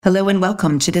Hello and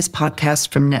welcome to this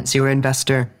podcast from Net Zero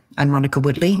Investor. I'm Monica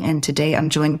Woodley, and today I'm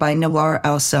joined by Nawar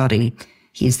Al-Saadi.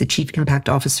 He is the Chief Impact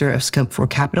Officer of Scope 4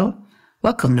 Capital.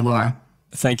 Welcome, Nawar.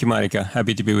 Thank you, Monica.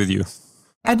 Happy to be with you.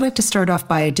 I'd like to start off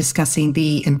by discussing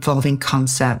the evolving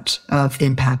concept of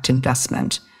impact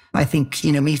investment. I think,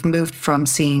 we've moved from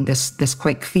seeing this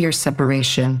quite clear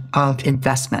separation of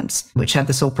investments, which have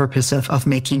the sole purpose of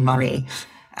making money,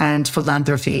 and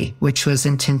philanthropy, which was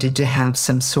intended to have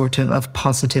some sort of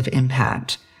positive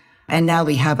impact. And now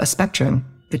we have a spectrum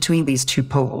between these two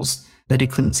poles that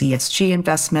includes ESG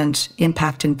investment,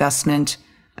 impact investment,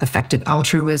 effective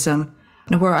altruism.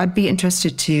 And where I'd be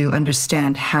interested to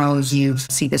understand how you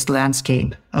see this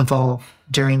landscape evolve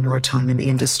during your time in the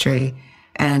industry.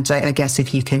 And I guess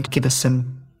if you can give us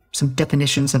some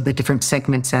definitions of the different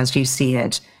segments as you see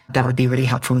it, that would be really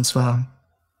helpful as well.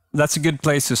 That's a good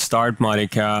place to start,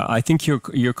 Monica. I think you're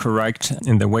correct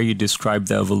in the way you described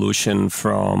the evolution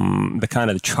from the kind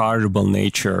of charitable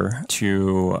nature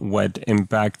to what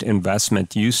impact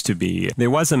investment used to be. There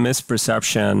was a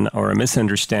misperception or a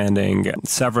misunderstanding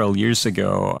several years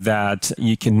ago that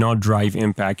you cannot drive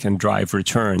impact and drive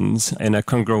returns in a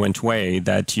congruent way,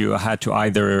 that you had to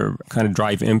either kind of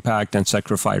drive impact and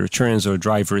sacrifice returns or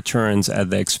drive returns at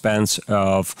the expense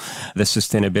of the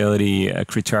sustainability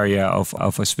criteria of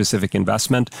a specific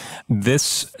investment.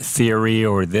 This theory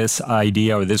or this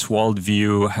idea or this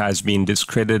worldview has been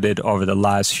discredited over the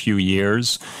last few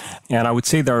years. And I would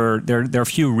say there are a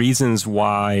few reasons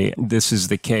why this is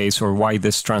the case, or why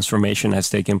this transformation has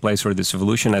taken place, or this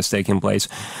evolution has taken place.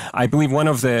 I believe one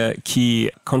of the key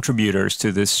contributors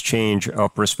to this change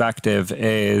of perspective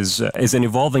is an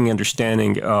evolving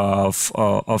understanding of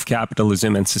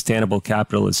capitalism and sustainable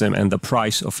capitalism and the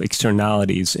price of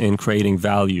externalities in creating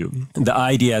value. The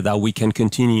idea that we can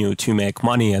continue to make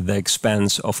money at the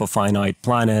expense of a finite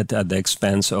planet, at the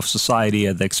expense of society,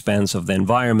 at the expense of the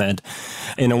environment.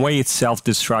 In a way, it's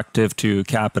self-destructive to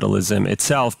capitalism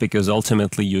itself, because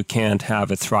ultimately you can't have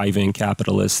a thriving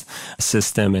capitalist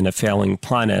system in a failing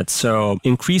planet. So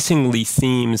increasingly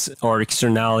themes or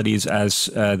externalities, as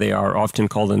they are often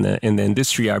called in the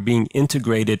industry, are being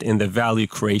integrated in the value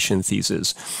creation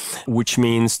thesis, which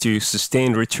means to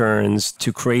sustain returns,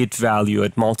 to create value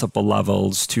at multiple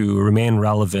levels, to remain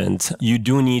relevant. You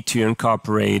do need to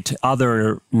incorporate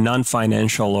other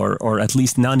non-financial or at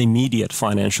least non-immediate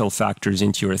financial factors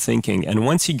into your thinking. And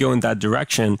once you go in that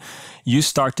direction, you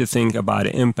start to think about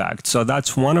impact. So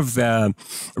that's one of the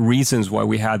reasons why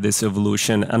we had this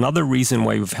evolution. Another reason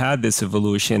why we've had this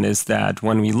evolution is that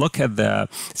when we look at the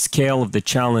scale of the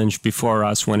challenge before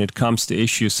us when it comes to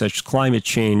issues such as climate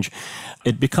change,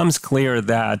 it becomes clear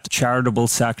that charitable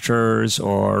sectors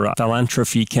or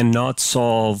philanthropy cannot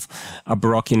solve a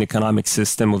broken economic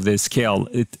system of this scale.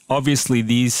 Obviously,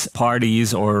 these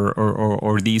parties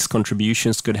or these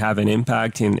contributions could have an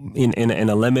impact in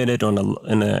a limited,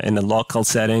 in a local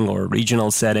setting or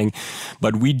regional setting,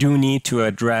 but we do need to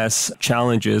address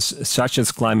challenges such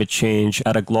as climate change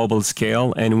at a global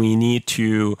scale, and we need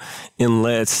to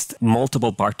enlist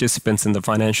multiple participants in the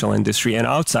financial industry and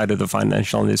outside of the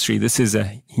financial industry. This is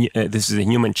a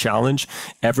human challenge.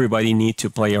 Everybody needs to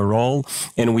play a role,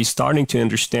 and we're starting to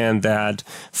understand that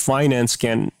finance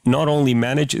can not only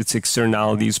manage its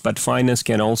externalities, but finance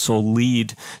can also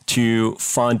lead to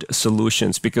fund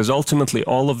solutions, because ultimately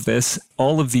all of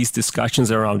these discussions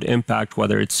around impact,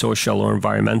 whether it's social or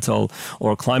environmental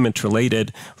or climate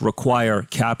related, require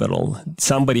capital.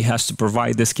 Somebody has to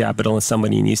provide this capital, and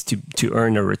somebody needs to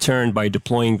earn a return by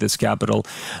deploying this capital.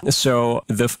 So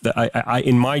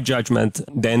in my judgment,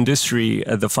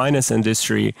 the finance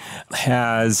industry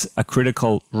has a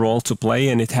critical role to play,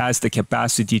 and it has the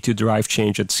capacity to drive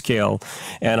change at scale.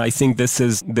 And I think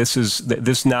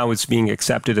this now is being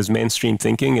accepted as mainstream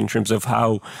thinking in terms of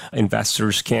how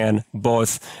investors can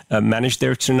both manage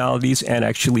their externalities and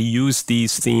actually use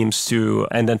these themes to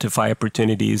identify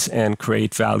opportunities and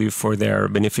create value for their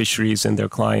beneficiaries and their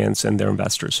clients and their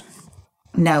investors.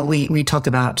 Now, we talk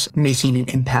about making an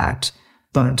impact,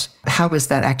 but how is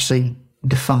that actually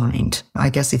defined? I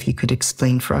guess if you could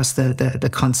explain for us the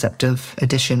concept of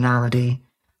additionality,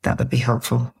 that would be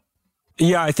helpful.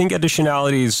 Yeah, I think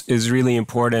additionality is really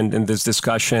important in this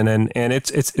discussion, and it's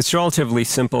a relatively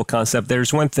simple concept.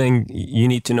 There's one thing you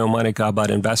need to know, Monica, about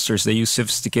investors. They use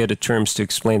sophisticated terms to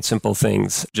explain simple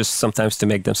things, just sometimes to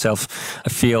make themselves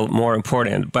feel more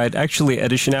important. But actually,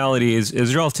 additionality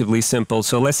is relatively simple.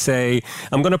 So let's say,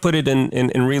 I'm going to put it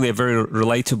in really a very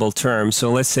relatable term.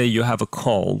 So let's say you have a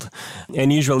cold,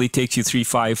 and usually it takes you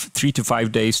 3 to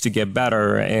 5 days to get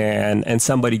better, and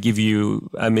somebody give you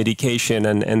a medication,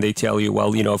 and they tell you,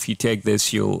 well, if you take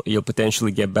this, you'll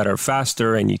potentially get better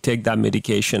faster, and you take that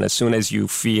medication as soon as you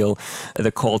feel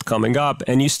the cold coming up,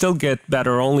 and you still get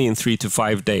better only in 3 to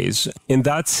 5 days. In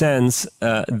that sense,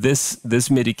 this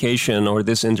medication or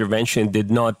this intervention did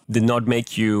not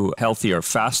make you healthier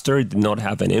faster. It did not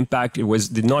have an impact.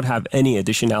 Did not have any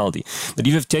additionality. But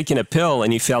if you've taken a pill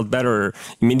and you felt better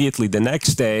immediately the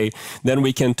next day, then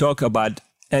we can talk about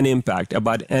an impact,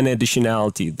 about an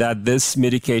additionality, that this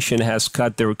medication has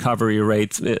cut the recovery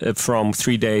rate from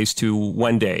 3 days to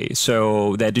 1 day.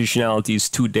 So the additionality is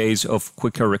 2 days of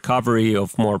quicker recovery,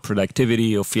 of more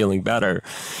productivity, of feeling better.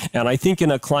 And I think in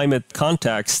a climate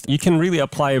context, you can really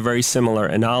apply a very similar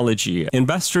analogy.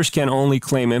 Investors can only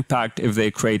claim impact if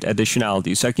they create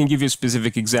additionality. So I can give you a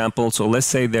specific example. So let's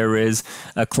say there is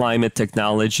a climate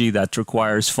technology that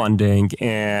requires funding.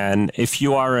 And if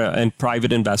you are a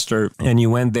private investor and you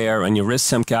went there and you risked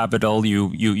some capital,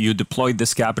 you deployed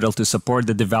this capital to support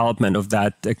the development of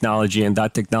that technology, and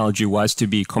that technology was to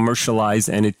be commercialized,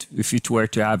 and if it were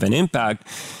to have an impact,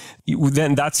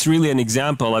 then that's really an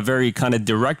example, a very kind of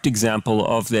direct example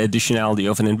of the additionality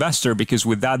of an investor, because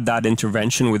without that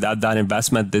intervention, without that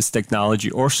investment, this technology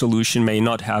or solution may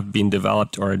not have been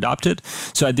developed or adopted.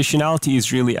 So additionality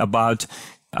is really about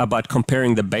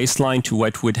comparing the baseline to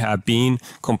what would have been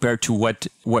compared to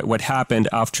what happened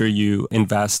after you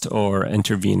invest or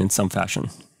intervene in some fashion.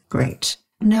 Great.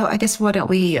 Now, I guess why don't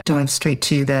we dive straight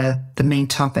to the main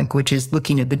topic, which is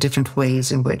looking at the different ways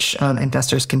in which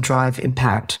investors can drive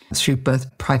impact through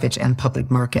both private and public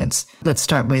markets. Let's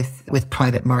start with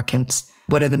private markets.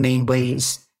 What are the main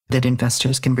ways that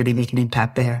investors can really make an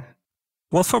impact there?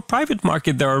 Well, for private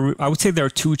market, I would say there are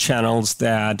two channels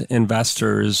that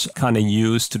investors kind of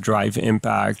use to drive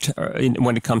impact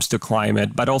when it comes to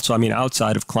climate. But also,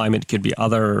 outside of climate could be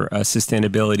other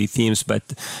sustainability themes. But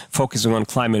focusing on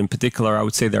climate in particular, I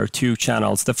would say there are two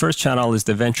channels. The first channel is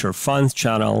the venture funds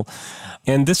channel.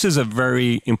 And this is a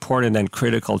very important and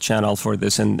critical channel for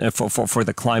this and for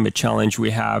the climate challenge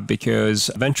we have, because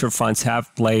venture funds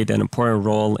have played an important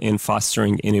role in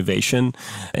fostering innovation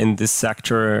in this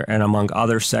sector and among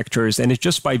other sectors. And it's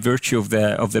just by virtue of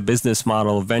the business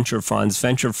model of venture funds.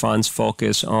 Venture funds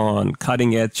focus on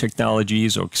cutting edge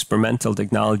technologies or experimental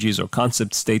technologies or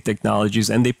concept state technologies,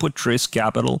 and they put risk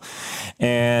capital,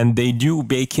 and they do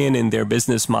bake in their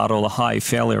business model a high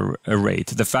failure rate.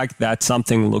 The fact that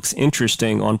something looks interesting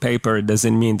on paper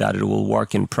doesn't mean that it will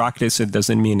work in practice. It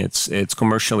doesn't mean it's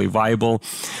commercially viable.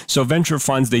 So venture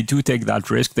funds, they do take that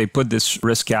risk. They put this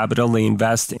risk capital. They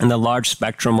invest in a large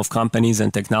spectrum of companies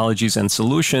and technologies and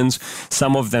solutions.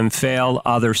 Some of them fail,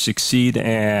 others succeed.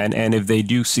 And if they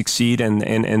do succeed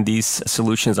and these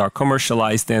solutions are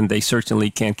commercialized, then they certainly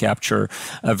can capture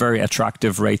a very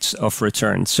attractive rates of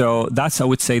return. So that's, I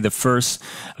would say, the first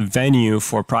venue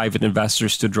for private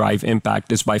investors to drive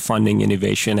impact is by funding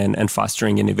innovation and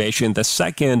fostering innovation. The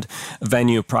second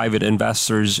venue private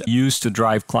investors use to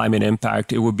drive climate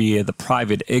impact, it would be the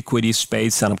private equity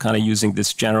space. And I'm kind of using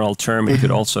this general term. It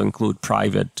could also include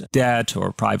private debt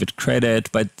or private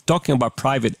credit. But talking about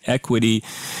private equity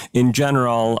in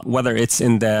general, whether it's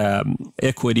in the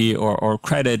equity or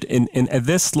credit, at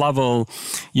this level,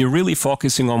 you're really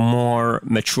focusing on more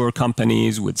mature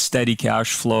companies with steady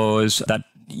cash flows that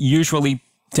usually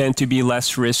tend to be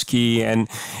less risky, and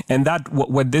that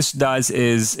what this does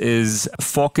is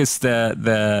focus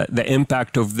the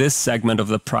impact of this segment of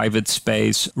the private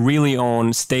space really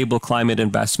on stable climate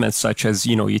investments such as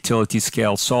utility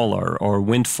scale solar or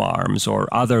wind farms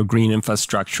or other green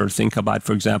infrastructure. Think about,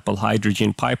 for example,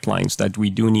 hydrogen pipelines that we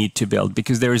do need to build,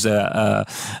 because there is a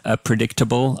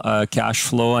predictable cash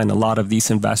flow, and a lot of these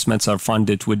investments are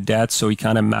funded with debt. So we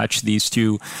kind of match these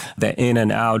two, the in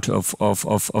and out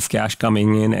of cash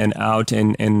coming in and out,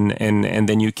 and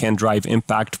then you can drive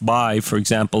impact by, for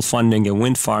example, funding a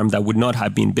wind farm that would not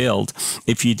have been built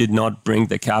if you did not bring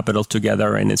the capital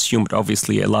together and assumed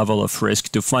obviously a level of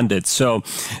risk to fund it. So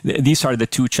these are the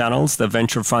two channels, the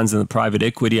venture funds and the private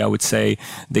equity, I would say,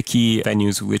 the key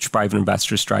venues which private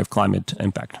investors drive climate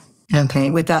impact.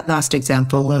 Okay, with that last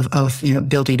example of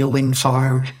building a wind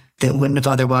farm that wouldn't have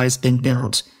otherwise been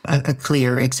built, a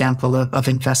clear example of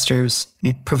investors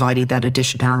providing that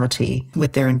additionality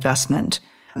with their investment.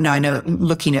 Now, I know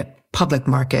looking at public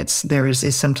markets, there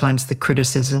is sometimes the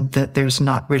criticism that there's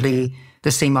not really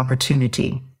the same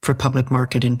opportunity for public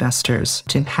market investors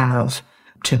to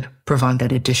provide that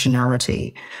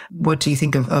additionality. What do you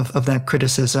think of that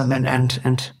criticism,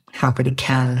 and how really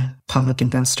can public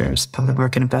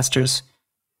market investors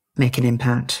make an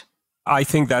impact? I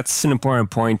think that's an important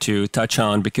point to touch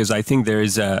on because I think there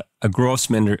is a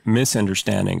gross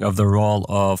misunderstanding of the role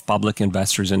of public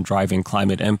investors in driving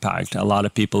climate impact. A lot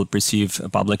of people perceive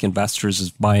public investors as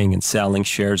buying and selling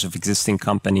shares of existing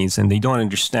companies, and they don't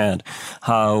understand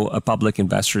how public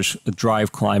investors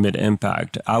drive climate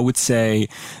impact. I would say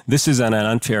this is an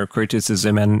unfair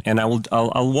criticism, and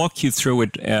I'll walk you through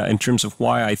it in terms of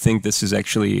why I think this is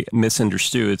actually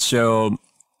misunderstood. So,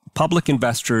 public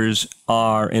investors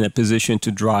are in a position to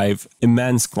drive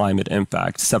immense climate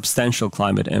impact, substantial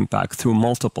climate impact through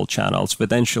multiple channels,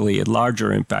 potentially a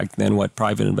larger impact than what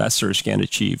private investors can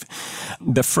achieve.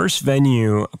 The first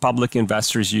venue public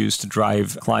investors use to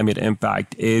drive climate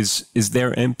impact is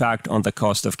their impact on the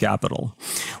cost of capital.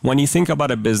 When you think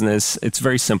about a business, it's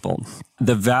very simple.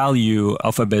 The value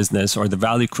of a business or the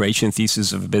value creation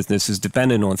thesis of a business is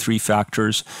dependent on three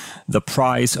factors: the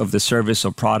price of the service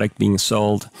or product being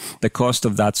sold, the cost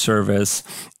of that service,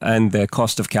 and the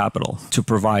cost of capital to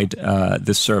provide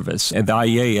this service. And the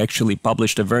IEA actually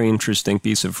published a very interesting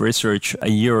piece of research a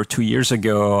year or 2 years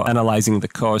ago analyzing the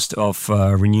cost of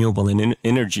renewable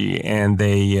energy. And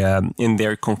they, in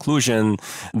their conclusion,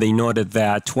 they noted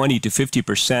that 20 to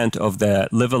 50% of the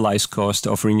levelized cost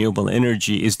of renewable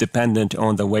energy is dependent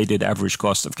on the weighted average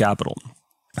cost of capital.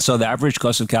 So the average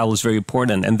cost of capital is very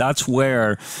important, and that's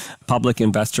where public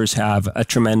investors have a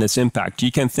tremendous impact. You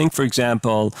can think, for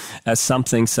example, as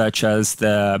something such as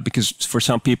because for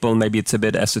some people, maybe it's a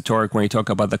bit esoteric when you talk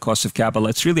about the cost of capital,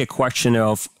 it's really a question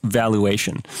of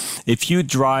valuation. If you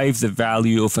drive the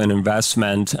value of an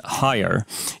investment higher,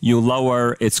 you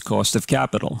lower its cost of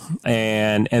capital,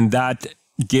 and that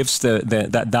gives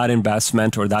that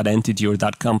investment or that entity or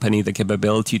that company the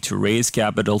capability to raise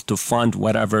capital to fund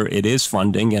whatever it is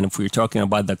funding. And if we're talking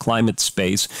about the climate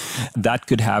space, that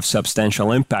could have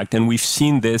substantial impact. And we've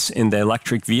seen this in the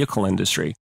electric vehicle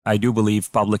industry. I do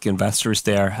believe public investors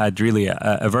there had really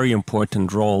a very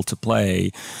important role to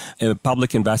play.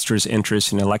 Public investors'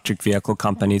 interest in electric vehicle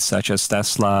companies such as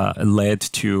Tesla led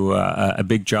to a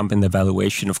big jump in the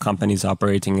valuation of companies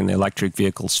operating in the electric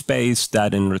vehicle space.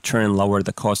 That in return lowered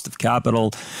the cost of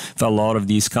capital for a lot of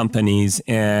these companies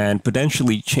and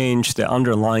potentially changed the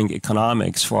underlying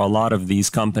economics for a lot of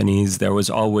these companies. There was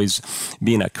always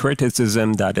been a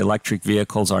criticism that electric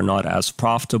vehicles are not as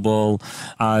profitable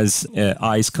as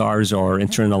ICE cars or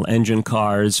internal engine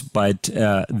cars, but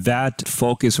that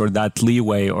focus or that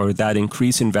leeway or that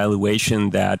increase in valuation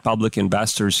that public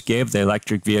investors gave the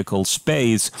electric vehicle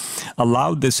space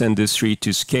allowed this industry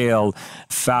to scale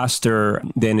faster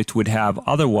than it would have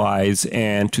otherwise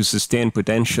and to sustain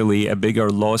potentially a bigger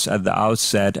loss at the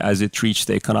outset as it reached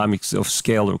the economics of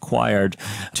scale required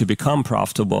to become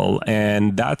profitable.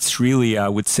 And that's really, I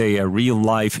would say, a real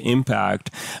life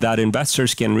impact that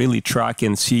investors can really track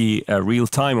and see real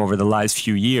time over the last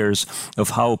few years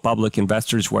of how public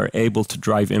investors were able to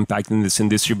drive impact in this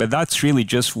industry. But that's really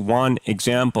just one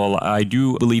example. I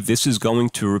do believe this is going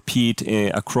to repeat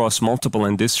across multiple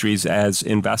industries as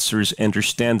investors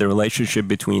understand the relationship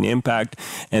between impact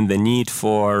and the need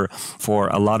for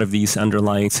a lot of these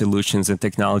underlying solutions and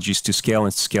technologies to scale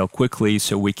and scale quickly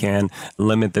so we can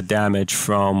limit the damage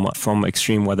from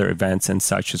extreme weather events and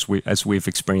such as we've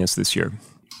experienced this year.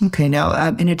 Okay.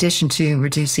 Now, in addition to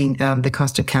reducing the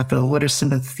cost of capital, what are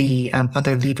some of the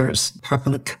other levers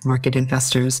public market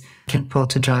investors can pull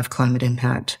to drive climate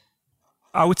impact?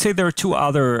 I would say there are two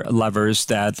other levers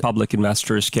that public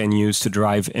investors can use to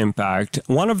drive impact.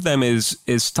 One of them is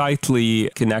tightly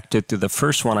connected to the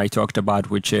first one I talked about,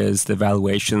 which is the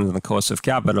valuation and the cost of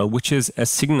capital, which is a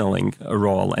signaling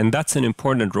role. And that's an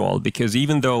important role because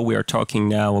even though we are talking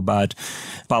now about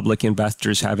public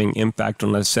investors having impact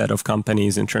on a set of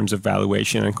companies in terms of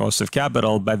valuation and cost of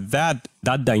capital, but that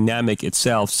dynamic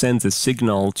itself sends a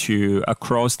signal to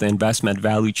across the investment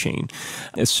value chain.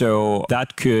 So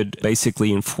that could basically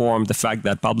inform the fact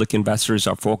that public investors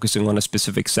are focusing on a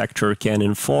specific sector, can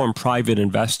inform private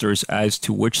investors as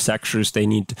to which sectors they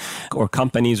need or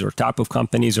companies or type of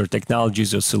companies or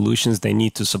technologies or solutions they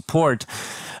need to support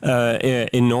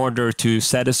in order to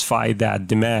satisfy that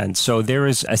demand. So there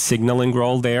is a signaling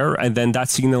role there. And then that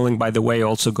signaling, by the way,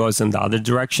 also goes in the other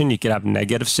direction. You can have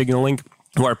negative signaling,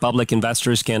 where public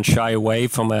investors can shy away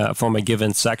from a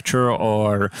given sector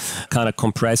or kind of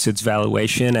compress its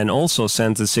valuation, and also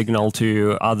sends a signal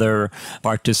to other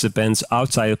participants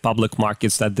outside of public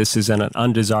markets that this is an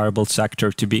undesirable sector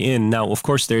to be in. Now, of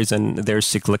course, there's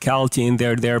cyclicality in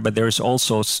there, but there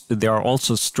are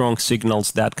also strong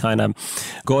signals that kind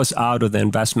of goes out of the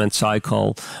investment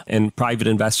cycle. And private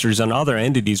investors and other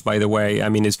entities, by the way, I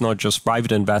mean, it's not just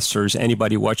private investors.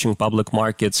 Anybody watching public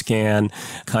markets can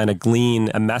kind of glean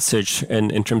seen a message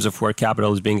in terms of where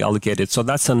capital is being allocated. So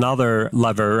that's another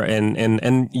lever.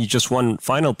 And just one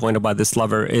final point about this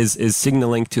lever is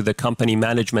signaling to the company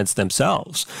managements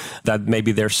themselves that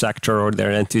maybe their sector or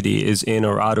their entity is in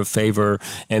or out of favor,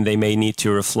 and they may need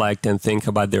to reflect and think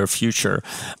about their future.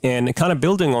 And kind of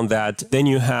building on that, then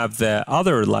you have the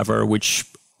other lever, which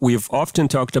we've often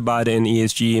talked about in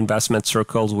ESG investment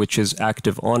circles, which is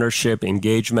active ownership,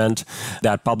 engagement,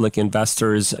 that public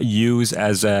investors use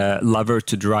as a lever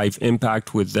to drive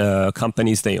impact with the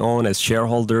companies they own as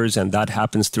shareholders. And that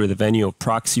happens through the venue of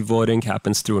proxy voting,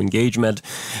 happens through engagement.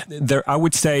 I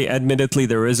would say, admittedly,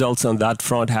 the results on that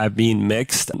front have been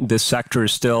mixed. This sector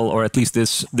is still, or at least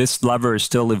this lever is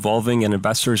still evolving, and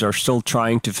investors are still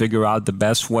trying to figure out the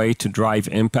best way to drive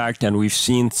impact. And we've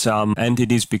seen some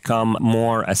entities become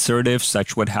more assertive,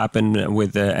 such what happened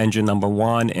with Engine Number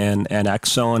One and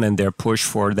Exxon and their push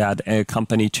for that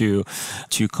company to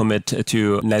commit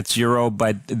to net zero.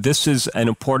 But this is an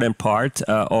important part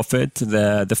of it.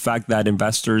 The fact that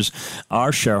investors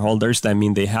are shareholders, that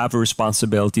mean they have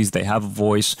responsibilities, they have a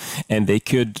voice, and they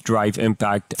could drive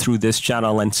impact through this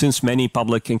channel. And since many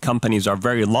public companies are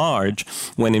very large,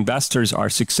 when investors are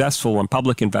successful, when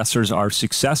public investors are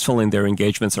successful in their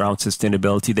engagements around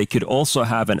sustainability, they could also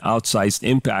have an outsized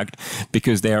impact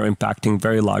because they are impacting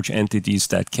very large entities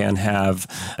that can have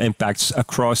impacts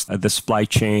across the supply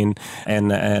chain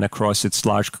and across its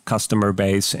large customer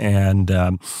base and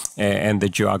the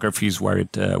geographies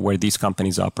where these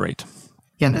companies operate.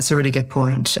 Yeah, that's a really good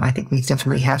point. I think we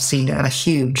definitely have seen a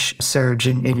huge surge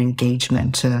in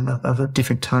engagement of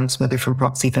different types, whether from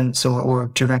proxy votes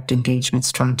or direct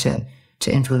engagements trying to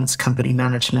influence company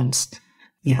managements.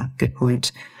 Yeah, good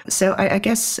point. So I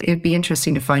guess it'd be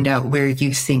interesting to find out where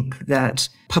you think that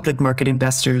public market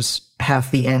investors have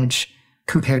the edge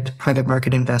compared to private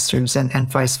market investors and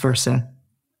vice versa.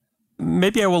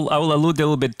 Maybe I will allude a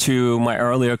little bit to my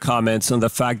earlier comments on the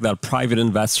fact that private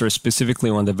investors, specifically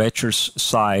on the ventures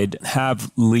side,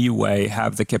 have leeway,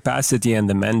 have the capacity and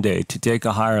the mandate to take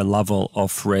a higher level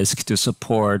of risk to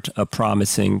support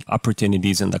promising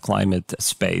opportunities in the climate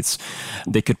space.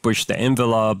 They could push the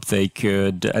envelope. They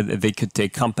could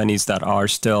take companies that are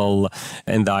still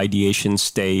in the ideation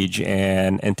stage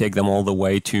and take them all the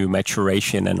way to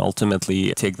maturation and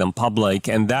ultimately take them public.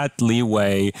 And that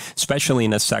leeway, especially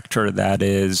in a sector that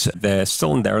is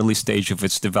still in the early stage of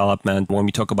its development. When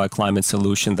we talk about climate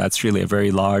solution, that's really a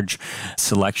very large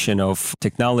selection of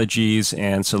technologies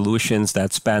and solutions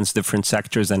that spans different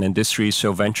sectors and industries.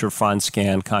 So venture funds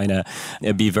can kind of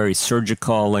be very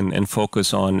surgical and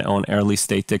focus on early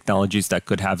stage technologies that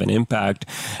could have an impact.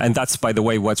 And that's, by the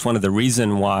way, what's one of the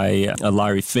reasons why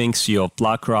Larry Fink, CEO of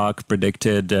BlackRock,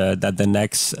 predicted that the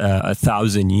next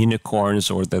 1,000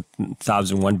 unicorns or the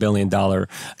 1,001 $1 billion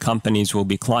companies will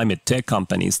be climate tech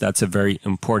companies. That's a very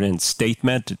important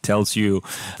statement. It tells you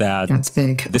that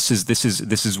this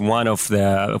is one of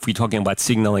the, if we're talking about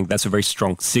signaling, that's a very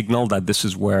strong signal that this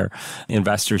is where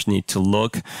investors need to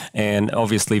look. And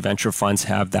obviously venture funds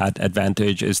have that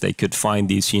advantage, is they could find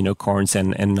these unicorns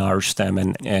and nourish them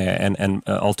and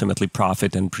ultimately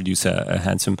profit and produce a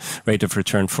handsome rate of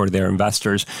return for their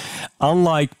investors.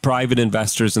 Unlike private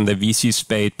investors in the VC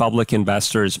space, public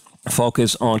investors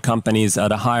focus on companies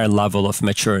at a higher level of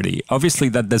maturity. Obviously,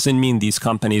 that doesn't mean these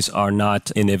companies are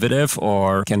not innovative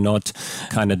or cannot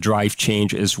kind of drive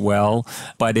change as well,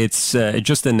 but it's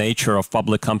just the nature of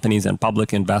public companies and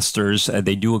public investors.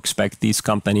 They do expect these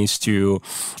companies to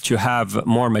have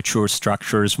more mature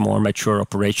structures, more mature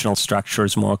operational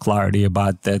structures, more clarity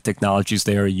about the technologies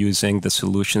they are using, the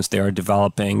solutions they are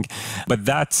developing. But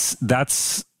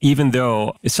that's even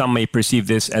though some may perceive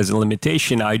this as a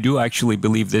limitation, I do actually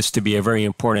believe this to be a very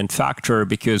important factor,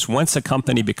 because once a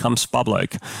company becomes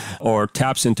public or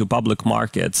taps into public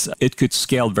markets, it could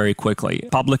scale very quickly.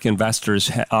 Public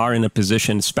investors are in a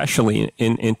position, especially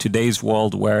in today's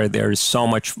world where there is so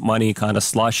much money kind of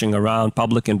sloshing around,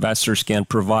 public investors can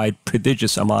provide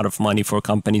prodigious amount of money for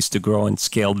companies to grow and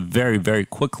scale very, very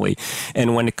quickly.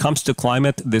 And when it comes to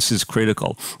climate, this is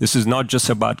critical. This is not just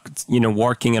about,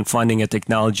 working and funding a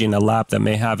technology in a lab that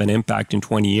may have an impact in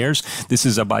 20 years. This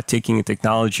is about taking a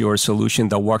technology or a solution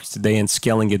that works today and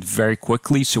scaling it very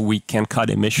quickly so we can cut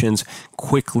emissions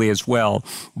quickly as well.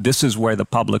 This is where the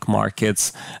public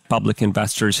markets, public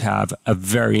investors have a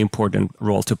very important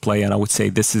role to play, and I would say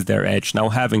this is their edge. Now,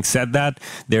 having said that,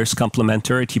 there's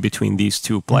complementarity between these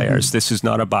two players. Mm-hmm. This is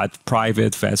not about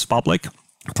private versus public.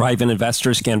 Private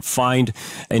investors can find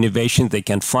innovation, they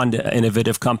can fund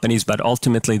innovative companies, but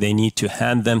ultimately they need to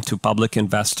hand them to public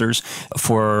investors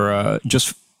for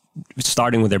just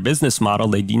starting with their business model,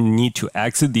 they need to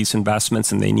exit these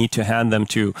investments and they need to hand them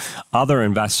to other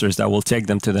investors that will take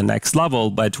them to the next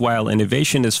level. But while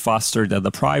innovation is fostered at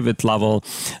the private level,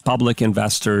 public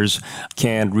investors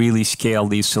can really scale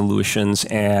these solutions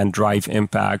and drive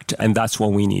impact. And that's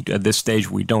what we need. At this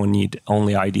stage, we don't need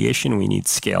only ideation, we need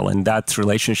scale. And that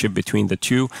relationship between the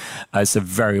two is a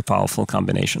very powerful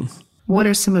combination. What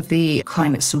are some of the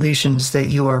climate solutions that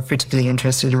you are particularly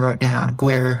interested in right now?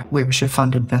 Where we should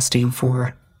fund investing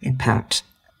for impact?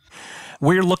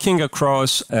 We're looking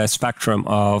across a spectrum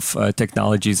of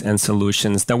technologies and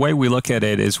solutions. The way we look at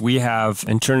it is we have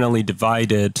internally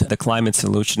divided the climate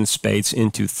solution space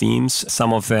into themes.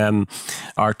 Some of them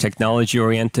are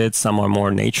technology-oriented, some are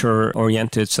more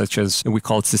nature-oriented, such as we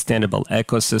call it sustainable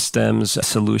ecosystems,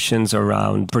 solutions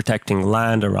around protecting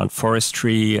land, around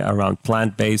forestry, around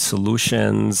plant-based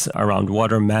solutions, around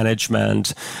water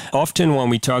management. Often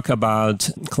when we talk about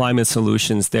climate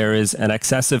solutions, there is an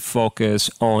excessive focus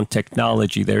on technology.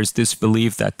 There's this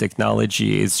belief that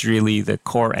technology is really the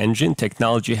core engine.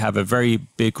 Technology have a very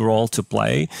big role to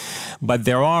play, but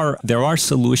there are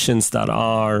solutions that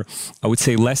are, I would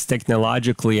say, less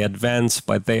technologically advanced,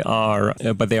 but they are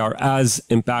as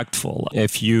impactful.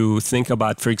 If you think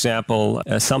about, for example,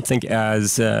 something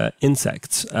as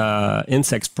insects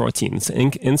proteins.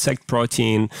 Insect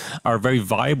protein are a very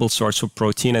viable source of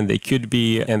protein, and they could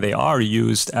be and they are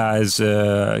used as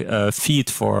feed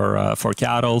for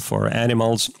cattle, for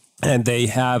animals. And they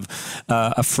have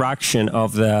a fraction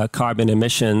of the carbon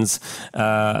emissions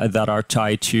that are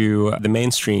tied to the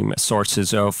mainstream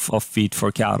sources of feed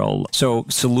for cattle. So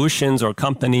solutions or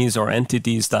companies or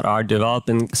entities that are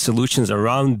developing solutions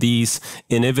around these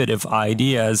innovative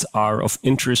ideas are of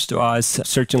interest to us.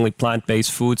 Certainly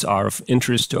plant-based foods are of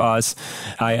interest to us.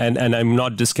 And I'm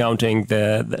not discounting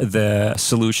the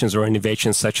solutions or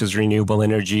innovations such as renewable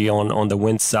energy on the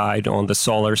wind side, on the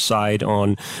solar side,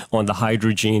 on the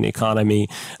hydrogen economy.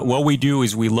 What we do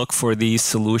is we look for these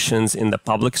solutions in the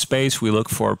public space. We look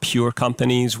for pure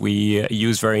companies. We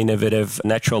use very innovative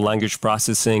natural language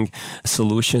processing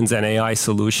solutions and AI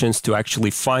solutions to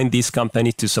actually find these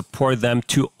companies, to support them,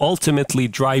 to ultimately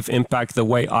drive impact the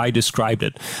way I described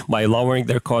it, by lowering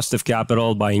their cost of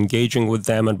capital, by engaging with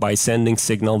them, and by sending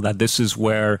signal that this is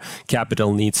where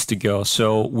capital needs to go.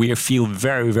 So we feel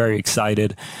very, very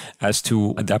excited as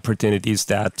to the opportunities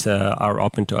that are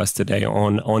open to us today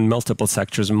on multiple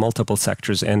sectors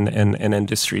and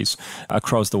industries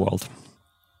across the world.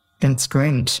 That's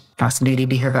great. Fascinating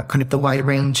to hear about kind of the wide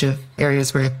range of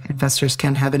areas where investors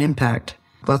can have an impact.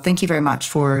 Well, thank you very much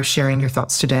for sharing your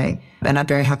thoughts today. And I'm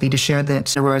very happy to share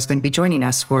that Nawar is going to be joining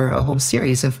us for a whole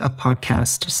series of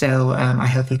podcasts. So I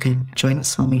hope you can join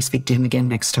us when we speak to him again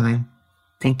next time.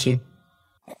 Thank you.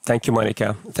 Thank you,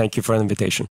 Monica. Thank you for the invitation.